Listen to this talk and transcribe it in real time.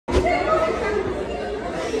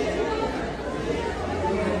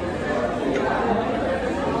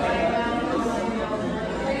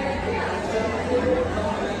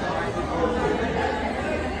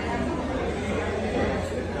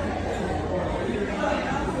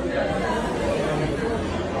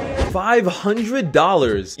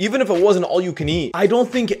$500, even if it wasn't all you can eat. I don't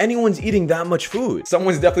think anyone's eating that much food.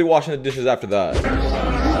 Someone's definitely washing the dishes after that.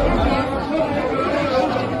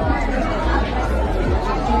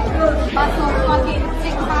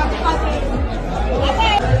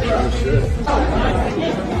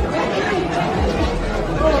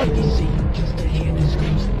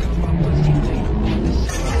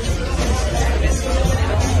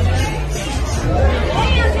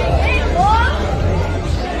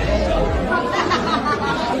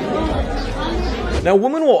 Now,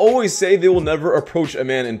 women will always say they will never approach a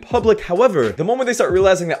man in public. However, the moment they start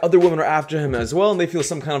realizing that other women are after him as well and they feel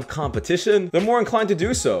some kind of competition, they're more inclined to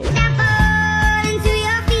do so.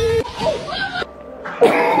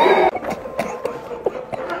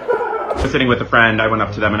 Sitting with a friend, I went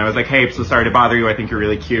up to them and I was like, hey, I'm so sorry to bother you. I think you're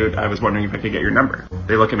really cute. I was wondering if I could get your number.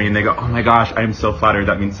 They look at me and they go, oh my gosh, I am so flattered.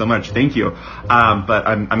 That means so much. Thank you. But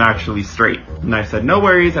I'm actually straight. And I said, no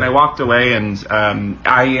worries. And I walked away and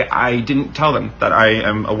I didn't tell them that I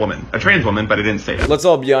am a woman, a trans woman, but I didn't say that. Let's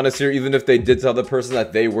all be honest here. Even if they did tell the person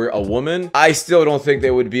that they were a woman, I still don't think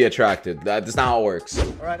they would be attracted. That's not how it works. All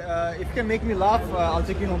right, if you can make me laugh, I'll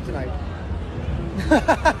take you home tonight.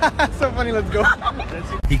 So funny, let's go.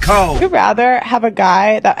 He cold. Would you rather have a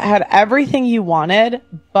guy that had everything you wanted,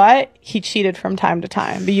 but he cheated from time to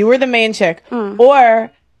time, but you were the main chick,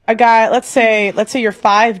 or a guy, let's say you're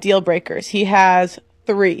 5 deal breakers. He has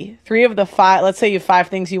 3 of the 5. Let's say you have 5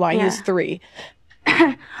 things you want. He has 3.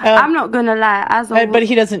 I'm not gonna lie, but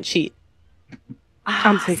he doesn't cheat.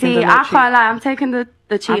 I'm taking I can't lie. I'm taking the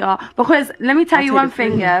cheater because let me tell you one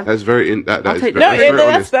thing. Yeah, that's very that's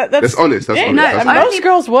honest. Most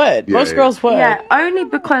girls would. Most girls would. Yeah, only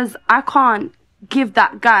because I can't give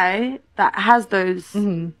that guy that has those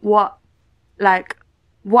what I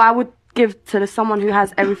would give to someone who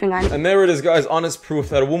has everything I need. And there it is, guys. Honest proof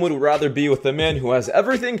that a woman would rather be with a man who has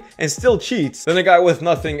everything and still cheats than a guy with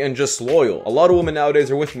nothing and just loyal. A lot of women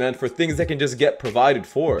nowadays are with men for things they can just get provided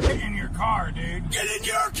for. Get in your car, dude. Get in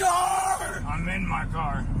your car! I'm in my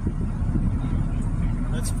car.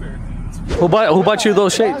 That's fair. Who bought you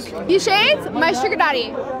those shades? These shades? My sugar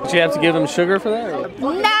daddy. Did you have to give them sugar for that?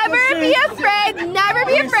 Never be afraid to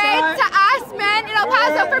ask men in El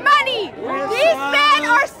Paso for money. These men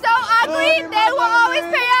are so ugly, they will always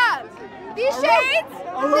pay up. These shades,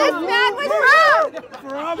 this man was broke.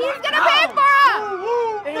 He's gonna pay for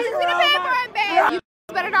them. He's gonna pay for it, babe. You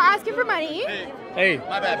better not ask him for money. Hey.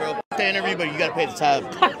 My bad, bro. The interview, but you gotta pay the tab.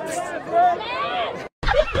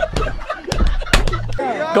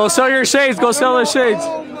 Go sell your shades. Go sell those shades.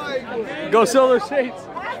 Go sell those shades.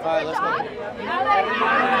 Alright, let's go.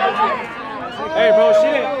 Hey, bro,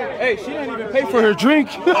 she didn't even pay for her drink.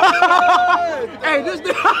 Hey,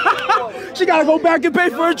 she gotta go back and pay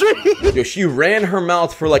for her drink. Yo, she ran her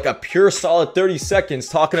mouth for like a pure solid 30 seconds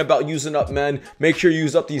talking about using up men. Make sure you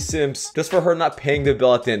use up these simps just for her not paying the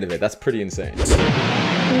bill at the end of it. That's pretty insane.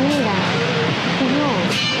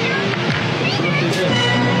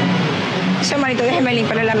 Manito, déjeme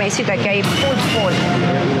limpiarle la mesita que hay full.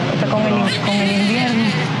 Está con el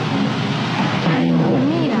invierno.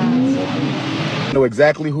 Know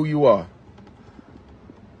exactly who you are.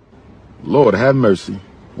 Lord have mercy.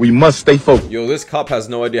 We must stay focused. Yo, this cop has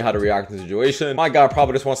no idea how to react to the situation. My guy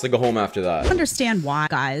probably just wants to go home after that. I understand why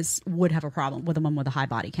guys would have a problem with a woman with a high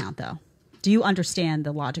body count, though. Do you understand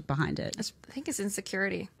the logic behind it? I think it's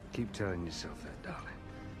insecurity. Keep telling yourself that, darling.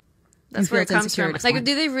 That's where it comes from. Like,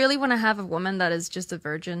 do they really want to have a woman that is just a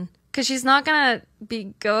virgin? Because she's not gonna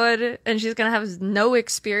be good, and she's gonna have no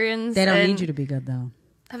experience. They don't need you to be good, though.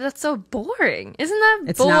 That's so boring. Isn't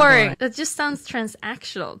that boring? That just sounds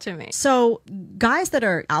transactional to me. So guys that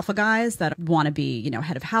are alpha guys that want to be,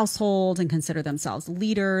 head of household and consider themselves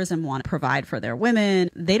leaders and want to provide for their women,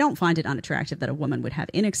 they don't find it unattractive that a woman would have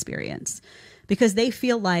inexperience. Because they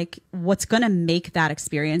feel like what's going to make that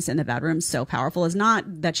experience in the bedroom so powerful is not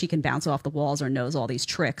that she can bounce off the walls or knows all these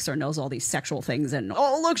tricks or knows all these sexual things and,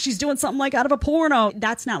 oh, look, she's doing something like out of a porno.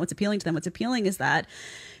 That's not what's appealing to them. What's appealing is that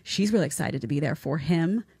she's really excited to be there for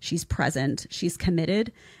him. She's present. She's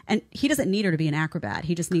committed. And he doesn't need her to be an acrobat.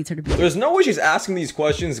 He just needs her to be. There's no way she's asking these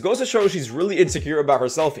questions. It goes to show she's really insecure about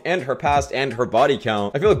herself and her past and her body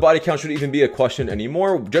count. I feel like body count shouldn't even be a question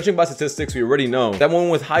anymore. Judging by statistics, we already know that women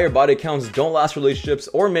with higher body counts don't last relationships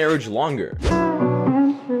or marriage longer.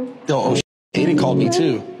 Oh, Aiden called me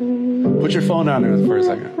too. Put your phone down there for a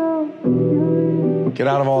second. Get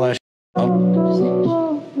out of all that.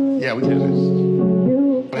 Yeah, we did this.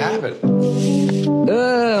 What happened?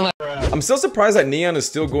 I'm still surprised that Neon is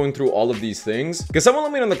still going through all of these things. Because someone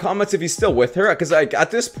let me know in the comments if he's still with her. Because like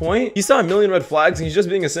at this point, he saw a million red flags and he's just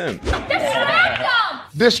being a simp. Distract him!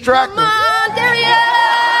 Distract him. Come on, there he is!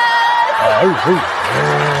 What are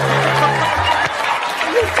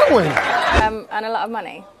you doing? And a lot of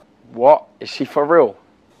money. What? Is she for real?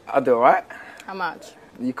 I do, right? How much?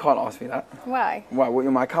 You can't ask me that. Why? Why? What,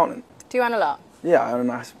 you're my accountant? Do you earn a lot? Yeah, I earn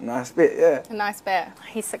a nice bit, yeah. A nice bit.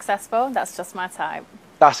 He's successful. That's just my type.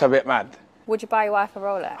 That's a bit mad. Would you buy your wife a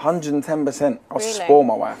Rolex? 110%. I'll Really? spoil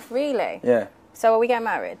my wife. Really? Yeah. So are we getting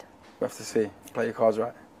married? We have to see. Play your cards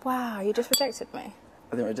right. Wow, you just rejected me.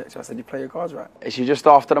 I didn't reject you. I said you play your cards right. Is she just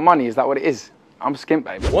after the money? Is that what it is? I'm skint,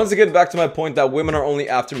 babe. Once again, back to my point that women are only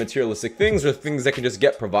after materialistic things or things that can just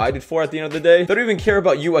get provided for at the end of the day. They don't even care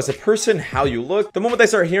about you as a person, how you look. The moment they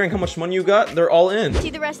start hearing how much money you got, they're all in. See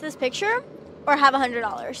the rest of this picture or have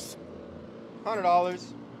 $100? $100.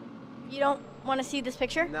 You don't want to see this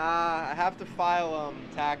picture? Nah, I have to file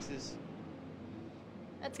taxes.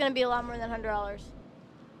 That's going to be a lot more than $100.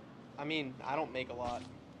 I mean, I don't make a lot.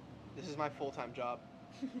 This is my full-time job.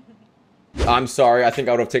 I'm sorry, I think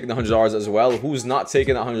I would have taken the $100 as well. Who's not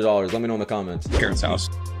taking that $100? Let me know in the comments. Parents' house,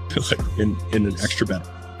 like in an extra bed,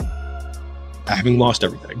 having lost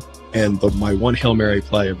everything, and my one Hail Mary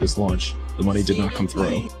play of this launch, the money did not come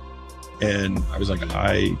through, and I was like,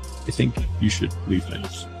 I think you should leave me.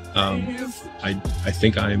 I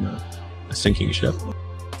think I'm a sinking ship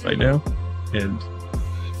right now, and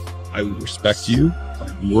I would respect you.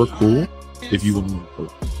 We're cool if you will move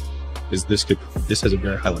forward. This has a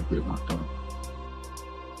very high likelihood of not going.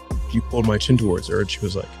 You pulled my chin towards her, and she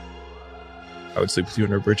was like, I would sleep with you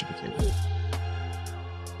under a bridge if you came in.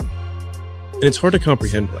 And it's hard to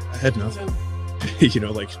comprehend, like, I had nothing. You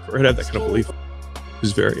know, like, for her to have that kind of belief, it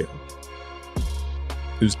was very, it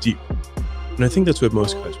was deep. And I think that's what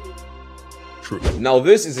most guys would. Now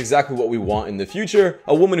this is exactly what we want in the future,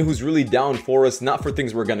 a woman who's really down for us, not for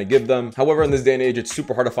things we're gonna give them. However, in this day and age, it's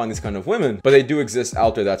super hard to find these kind of women, but they do exist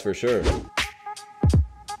out there, that's for sure.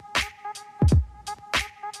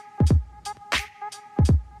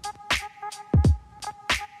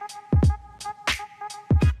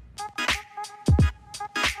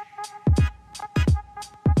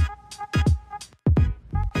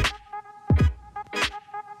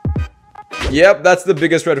 Yep, that's the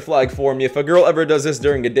biggest red flag for me. If a girl ever does this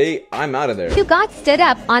during a date, I'm out of there. You got stood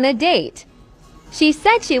up on a date. She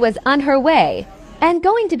said she was on her way and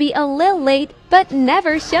going to be a little late, but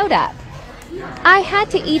never showed up. I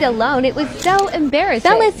had to eat alone. It was so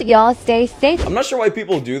embarrassing. Fellas, y'all stay safe. I'm not sure why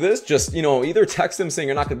people do this. Just, you know, either text them saying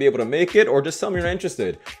you're not gonna be able to make it or just tell them you're not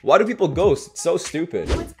interested. Why do people ghost? It's so stupid.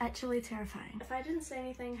 What's actually terrifying? If I didn't say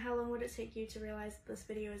anything, how long would it take you to realize this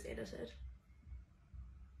video is edited?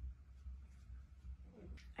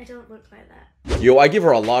 I don't look like that. Yo, I give her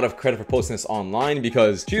a lot of credit for posting this online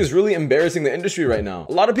because she is really embarrassing the industry right now.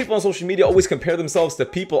 A lot of people on social media always compare themselves to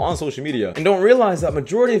people on social media and don't realize that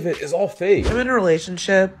majority of it is all fake. I'm in a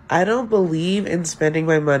relationship. I don't believe in spending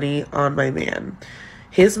my money on my man.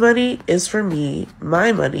 His money is for me.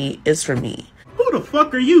 My money is for me. Who the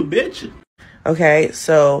fuck are you, bitch? Okay,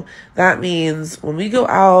 so that means when we go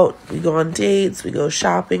out, we go on dates, we go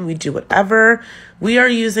shopping, we do whatever, we are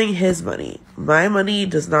using his money. My money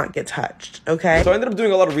does not get touched, okay? So I ended up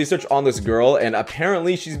doing a lot of research on this girl, and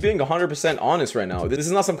apparently she's being 100% honest right now. This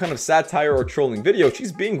is not some kind of satire or trolling video.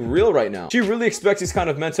 She's being real right now. She really expects these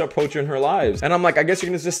kind of men to approach her in her lives. And I'm like, I guess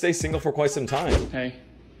you're gonna just stay single for quite some time. Hey,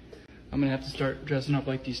 I'm gonna have to start dressing up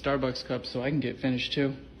like these Starbucks cups so I can get finished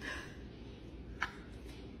too.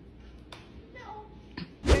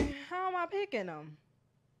 How am I picking them?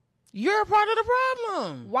 You're a part of the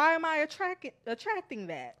problem. Why am I attracting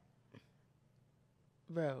that?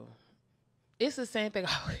 Bro, it's the same thing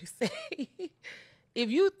I always say. If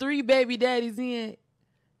you 3 baby daddies in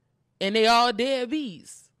and they all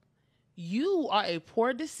deadbeats, you are a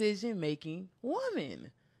poor decision-making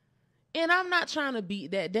woman. And I'm not trying to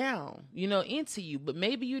beat that down, you know, into you. But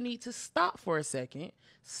maybe you need to stop for a second.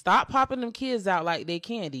 Stop popping them kids out like they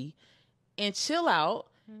candy and chill out.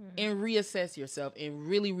 And reassess yourself and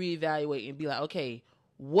really reevaluate and be like, okay,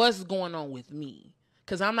 what's going on with me?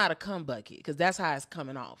 Because I'm not a cum bucket, because that's how it's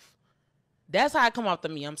coming off. That's how it come off to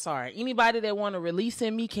me. I'm sorry. Anybody that want to release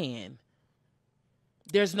in me can.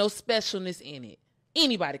 There's no specialness in it.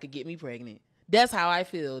 Anybody could get me pregnant. That's how I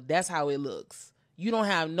feel. That's how it looks. You don't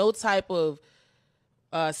have no type of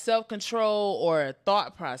self-control or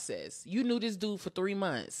thought process. You knew this dude for 3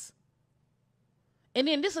 months. And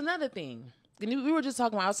then this is another thing. We were just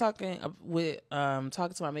talking about, I was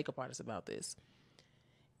talking to my makeup artist about this.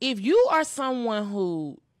 If you are someone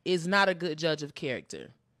who is not a good judge of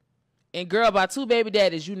character, and girl, by 2 baby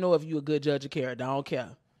daddies, you know if you a good judge of character. I don't care.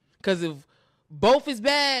 Because if both is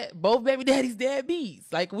bad, both baby daddies deadbeats.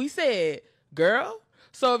 Like we said, girl.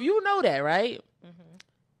 So if you know that, right?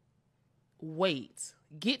 Wait.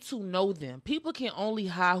 get to know them. People can only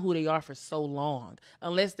hide who they are for so long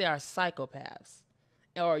unless they are psychopaths.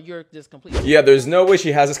 Or you're just completely... Yeah, there's no way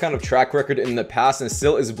she has this kind of track record in the past and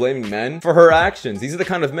still is blaming men for her actions. These are the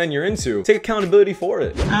kind of men you're into. Take accountability for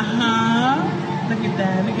it. Look at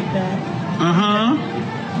that, look at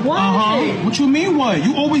that. What? What you mean what?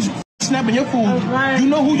 You always snapping your food. Right. You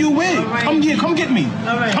know who you with. Right. Come get me.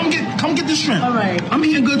 Right. Come get the shrimp. Right. I'm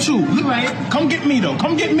eating good too. Look, come get me though.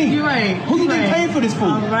 Come get me. You're right. Who you think paying for this food?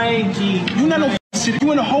 Alright, G. You not no shit.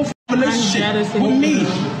 You in a whole relationship with me.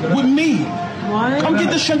 With me. What? Come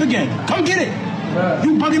get the shrimp again. Come get it.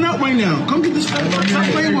 You bugging out right now. Come get the shrimp. Stop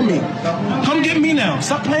playing with me. Come get me now.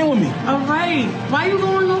 Stop playing with me. Alright. Why you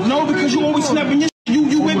going on? No, because you always snapping your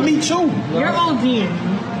shit. You with me too. You're ODing.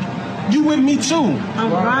 You with me too.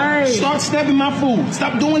 Alright. Start snapping my food.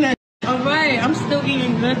 Stop doing that. Alright, I'm still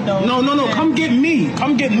eating good though. No. Come get me.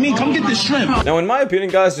 Come get me. Come get the shrimp. Now, in my opinion,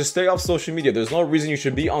 guys, just stay off social media. There's no reason you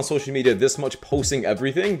should be on social media this much posting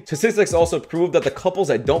everything. Statistics also prove that the couples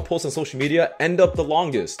that don't post on social media end up the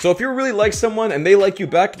longest. So if you really like someone and they like you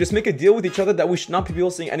back, just make a deal with each other that we should not be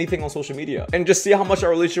posting anything on social media. And just see how much our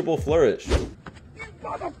relationship will flourish.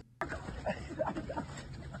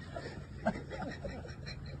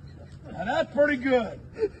 That's pretty good.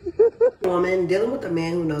 Woman dealing with a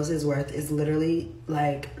man who knows his worth is literally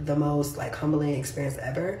like the most like humbling experience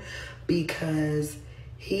ever, because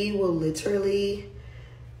he will literally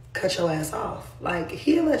cut your ass off. Like,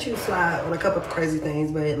 he'll let you slide on a couple of crazy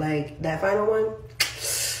things, but like that final one,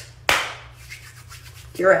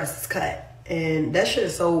 your ass is cut. And that shit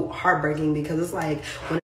is so heartbreaking, because it's like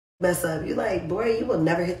when you mess up, you're like, boy, you will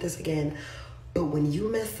never hit this again. But when you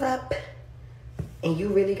mess up, and you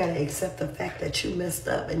really gotta accept the fact that you messed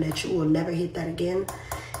up and that you will never hit that again,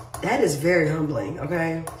 that is very humbling,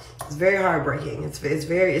 okay? It's very heartbreaking. It's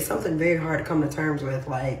something very hard to come to terms with.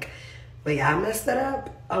 Like, wait, I messed that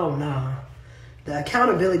up? Oh, no. The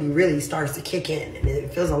accountability really starts to kick in, and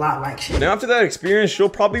it feels a lot like shit. Now, after that experience, she'll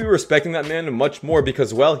probably be respecting that man much more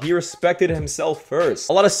because, well, he respected himself first.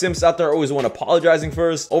 A lot of simps out there always want apologizing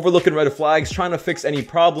first, overlooking red flags, trying to fix any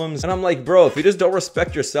problems. And I'm like, bro, if you just don't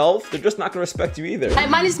respect yourself, they're just not gonna respect you either. My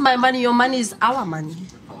money is my money, your money is our money.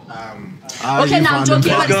 Okay, now I'm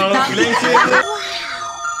joking, but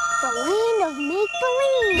The land of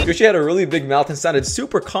make-believe. She had a really big mouth and sounded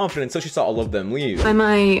super confident until she saw all of them leave.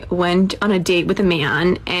 I went on a date with a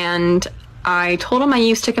man and I told him I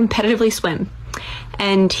used to competitively swim.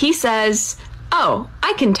 And he says, "Oh,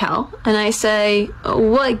 I can tell." And I say,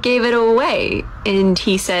 "What gave it away?" And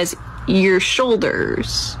he says, "Your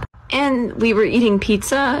shoulders." And we were eating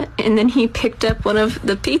pizza, and then he picked up one of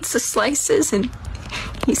the pizza slices and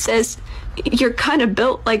he says, "You're kind of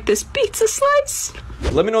built like this pizza slice."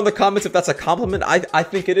 Let me know in the comments if that's a compliment. I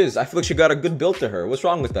think it is. I feel like she got a good build to her. What's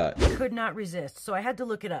wrong with that? Could not resist, so I had to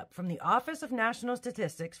look it up. From the Office of National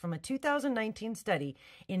Statistics, from a 2019 study,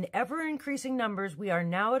 in ever-increasing numbers, we are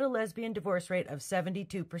now at a lesbian divorce rate of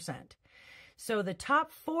 72%. So the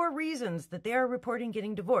top 4 reasons that they are reporting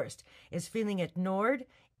getting divorced is feeling ignored,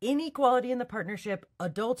 inequality in the partnership,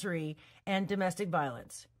 adultery, and domestic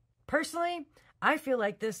violence. Personally, I feel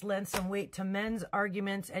like this lends some weight to men's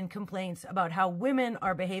arguments and complaints about how women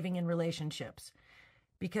are behaving in relationships.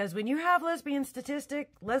 Because when you have lesbian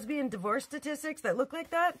divorce statistics that look like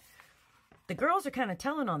that, the girls are kind of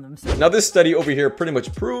telling on themselves. Now this study over here pretty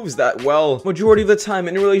much proves that, well, majority of the time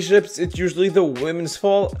in relationships, it's usually the women's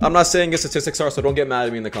fault. I'm not saying it's statistics are, so don't get mad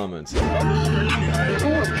at me in the comments.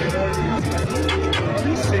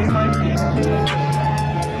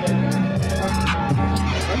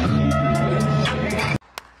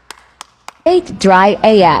 Dry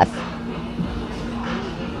AF.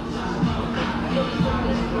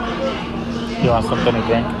 You want something to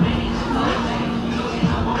drink?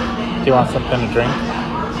 Do you want something to drink?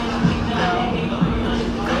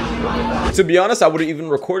 To be honest, I wouldn't even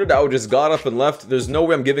recorded. I would just got up and left. There's no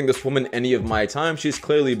way I'm giving this woman any of my time. She's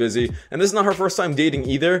clearly busy. And this is not her first time dating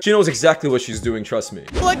either. She knows exactly what she's doing, trust me.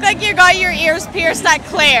 You look like you got your ears pierced at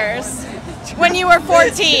Claire's when you were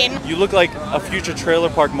 14. You look like a future trailer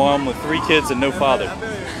park mom with 3 kids and no father.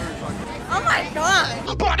 Oh my god.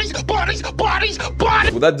 Well, that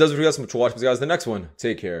does it for us. So much for watching, guys. The next one.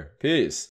 Take care. Peace.